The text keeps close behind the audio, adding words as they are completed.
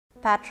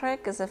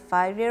Patrick is a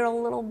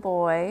 5-year-old little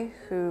boy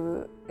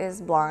who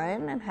is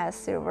blind and has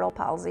cerebral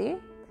palsy.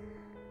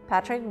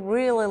 Patrick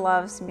really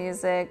loves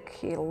music.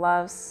 He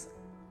loves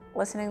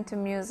listening to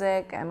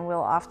music and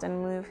will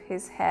often move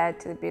his head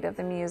to the beat of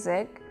the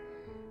music.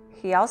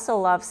 He also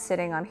loves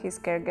sitting on his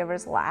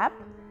caregiver's lap.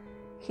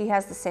 He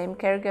has the same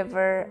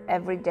caregiver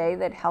every day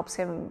that helps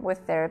him with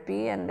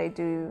therapy, and they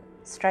do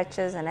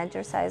stretches and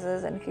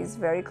exercises, and he's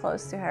very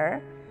close to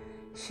her.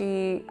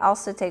 She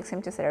also takes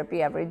him to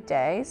therapy every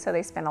day, so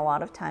they spend a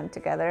lot of time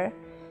together,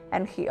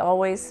 and he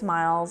always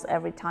smiles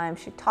every time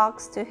she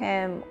talks to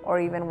him, or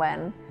even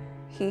when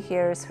he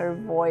hears her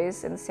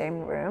voice in the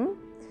same room.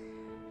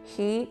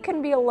 He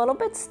can be a little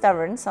bit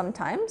stubborn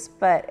sometimes,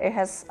 but it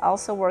has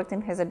also worked in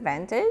his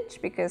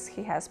advantage because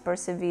he has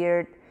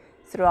persevered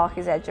through all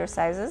his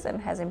exercises and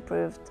has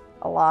improved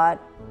a lot.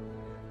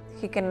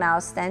 He can now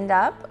stand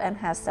up and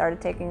has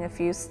started taking a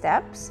few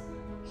steps.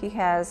 He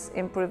has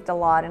improved a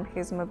lot in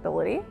his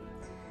mobility.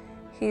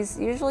 He's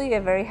usually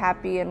a very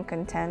happy and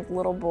content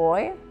little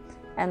boy,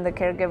 and the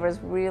caregivers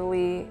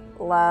really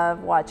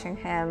love watching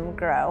him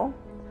grow.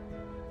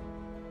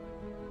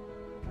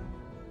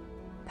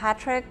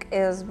 Patrick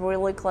is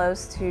really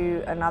close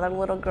to another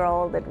little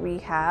girl that we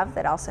have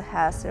that also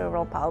has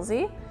cerebral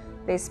palsy.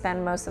 They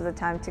spend most of the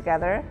time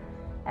together,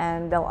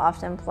 and they'll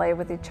often play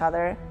with each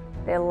other.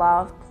 They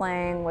love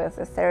playing with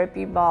a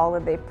therapy ball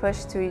that they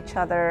push to each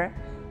other,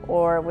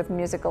 or with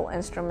musical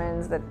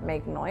instruments that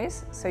make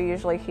noise. So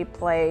usually he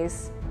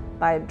plays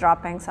by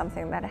dropping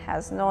something that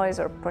has noise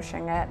or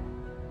pushing it.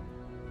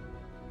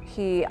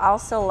 He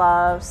also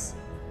loves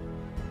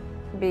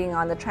being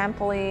on the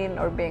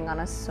trampoline or being on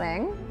a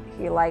swing.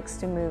 He likes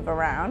to move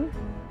around.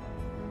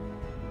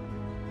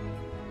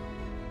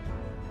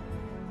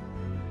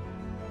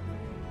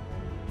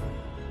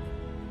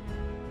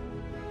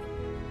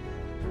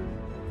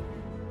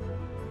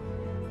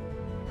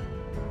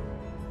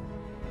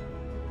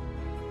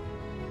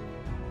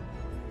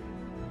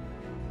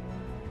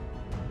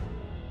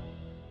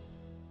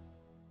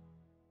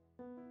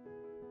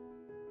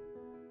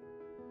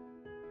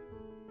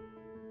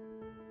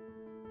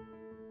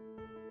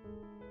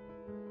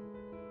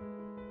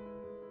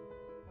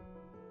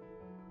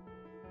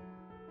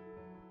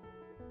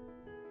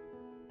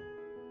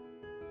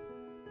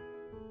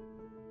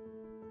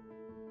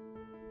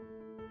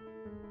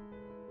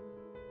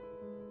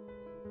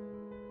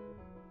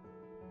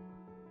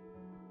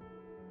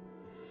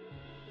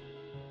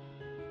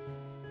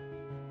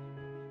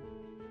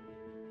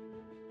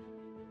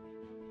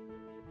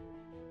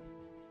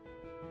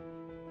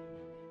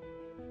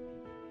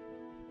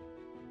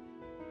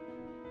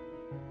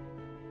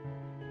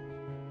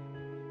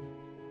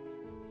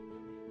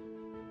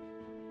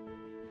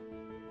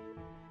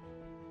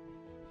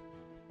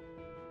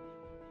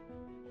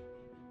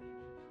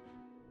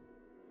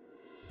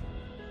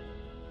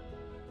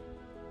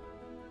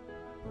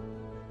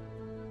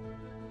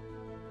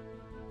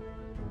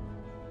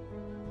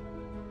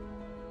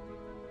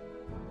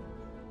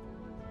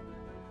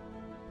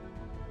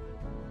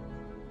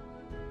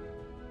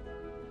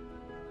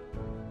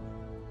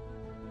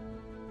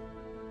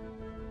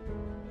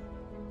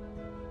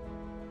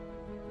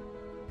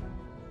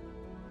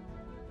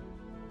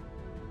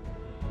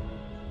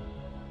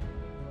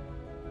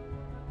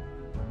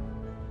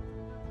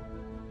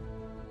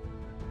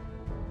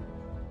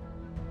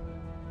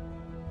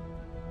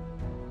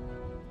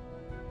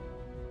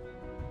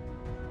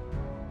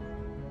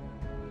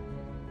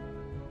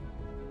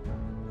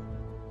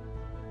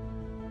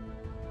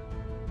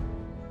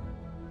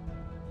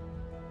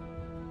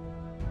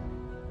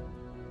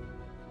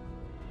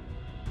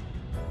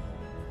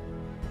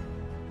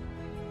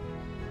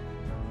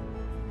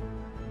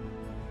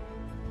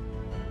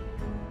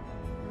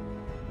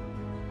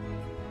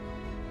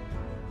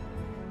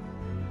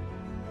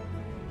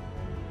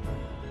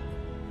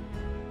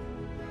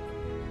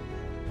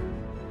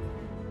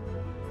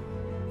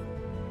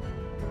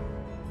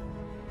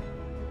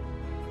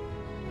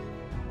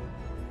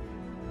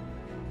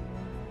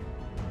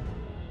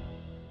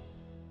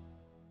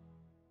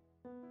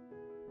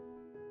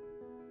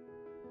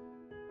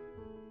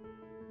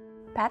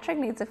 Patrick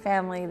needs a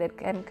family that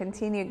can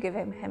continue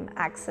giving him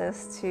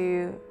access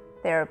to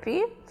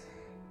therapy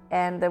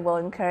and that will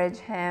encourage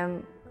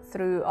him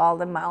through all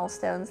the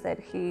milestones that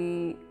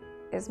he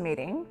is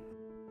meeting.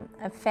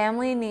 A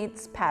family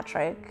needs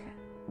Patrick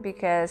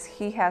because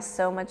he has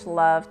so much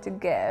love to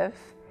give.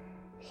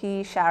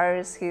 He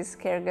showers his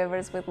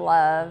caregivers with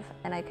love,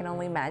 and I can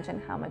only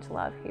imagine how much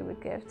love he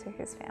would give to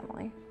his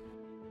family.